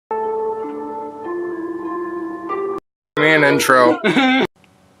me an intro.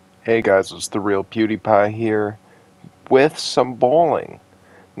 Hey guys, it's the real PewDiePie here with some bowling.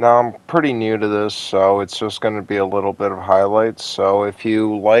 Now I'm pretty new to this, so it's just going to be a little bit of highlights. So if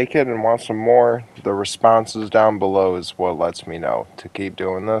you like it and want some more, the responses down below is what lets me know to keep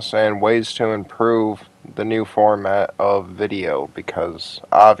doing this, and ways to improve the new format of video, because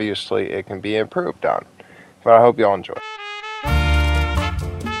obviously it can be improved on. But I hope you all enjoy.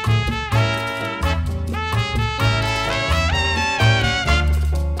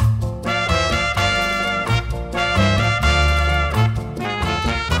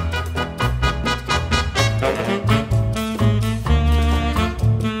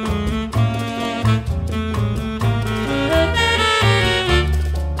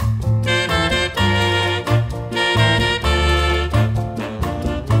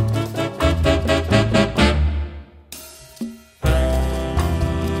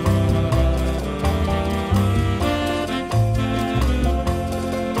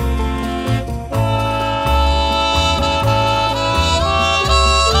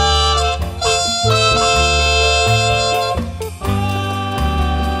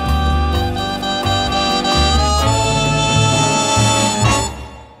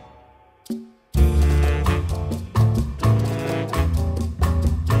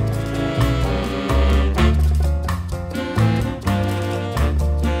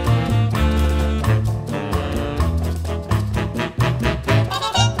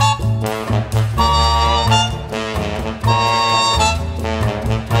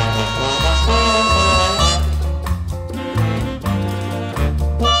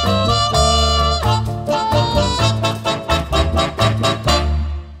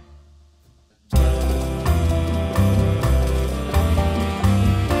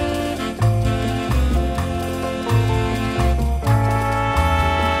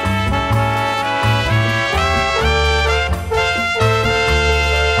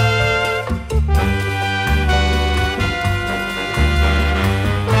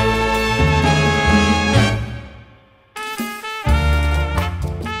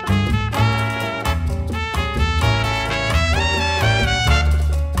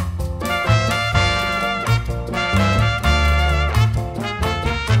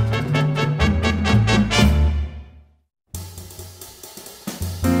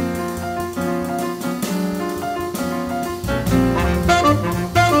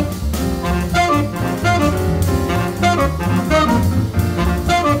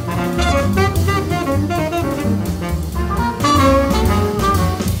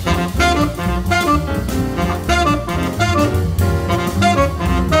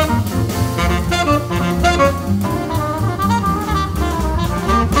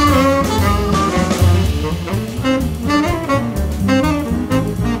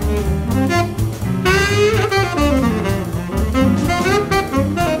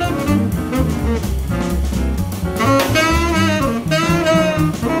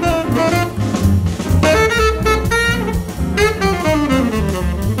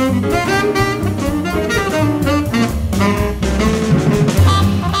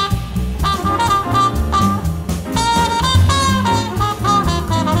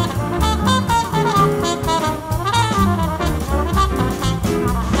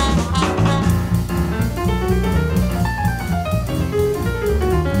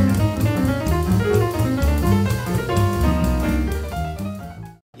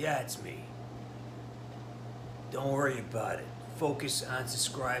 Yeah, it's me. Don't worry about it. Focus on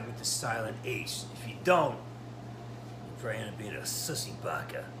subscribe with the silent H. If you don't, you're probably gonna be in a sussy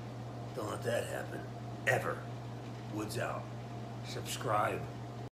baka. Don't let that happen. Ever. Woods out. Subscribe.